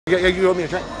Yeah, you owe me a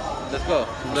drink. Let's go.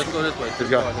 Let's go this way. Let's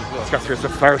go. Here's the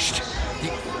first.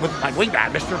 With my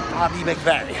wingman, Mr. Bobby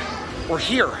McVizzy. We're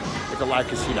here at the live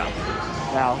casino.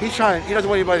 Now, he doesn't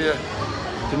want anybody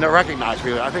to recognize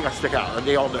me. I think I stick out.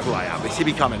 They all know who I am. They see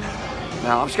me coming.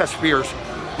 Now, I'm Scott Spears,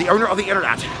 the owner of the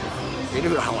internet. They know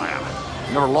who the hell I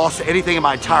am. Never lost anything in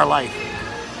my entire life.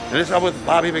 And this is with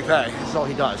Bobby McVizzy. This is all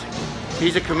he does.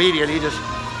 He's a comedian. He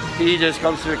just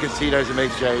comes to the casinos and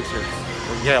makes jokes or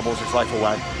gambles his life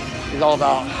away. He's all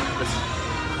about this.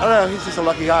 I don't know. He's just a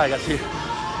lucky guy. I guess he's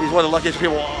one of the luckiest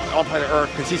people on planet Earth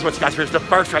because he's what Scott Spears is the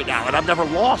first right now, and I've never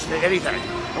lost anything.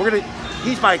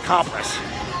 He's my accomplice.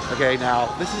 Okay,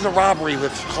 now this is a robbery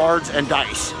with cards and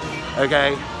dice.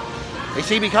 Okay, they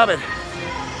see me coming.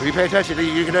 If you pay attention,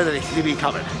 you can know that they see me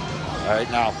coming. All right,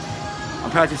 now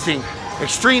I'm practicing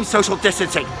extreme social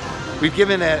distancing. We've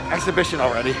given an exhibition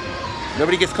already.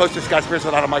 Nobody gets close to Scott Spears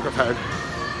without a microphone.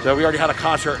 So we already had a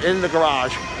concert in the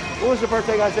garage. What was the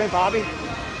birthday guy's name, Bobby?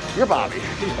 You're Bobby.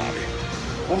 He's Bobby.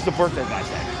 What was the birthday guy's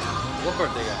name? What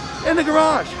birthday guy? In the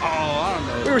garage. Oh, I don't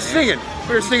know. We were singing.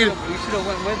 We were singing. We should have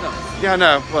went with them. Yeah,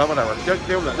 no. Well, whatever.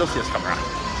 They'll see us come around.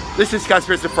 This is Scott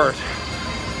Spears the First,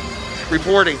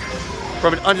 reporting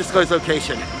from an undisclosed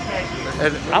location.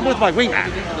 And I'm with my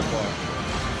wingman,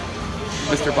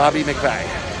 Mr. Bobby McVizzy.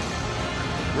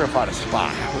 We're gonna find a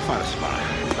spot. We'll find a spot.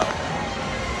 So,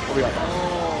 what we got?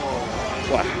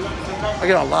 What? I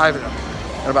get on live in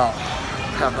about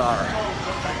half an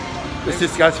hour. This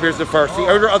is Scott Spears the First, the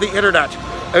owner of the internet.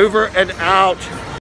 Over and out.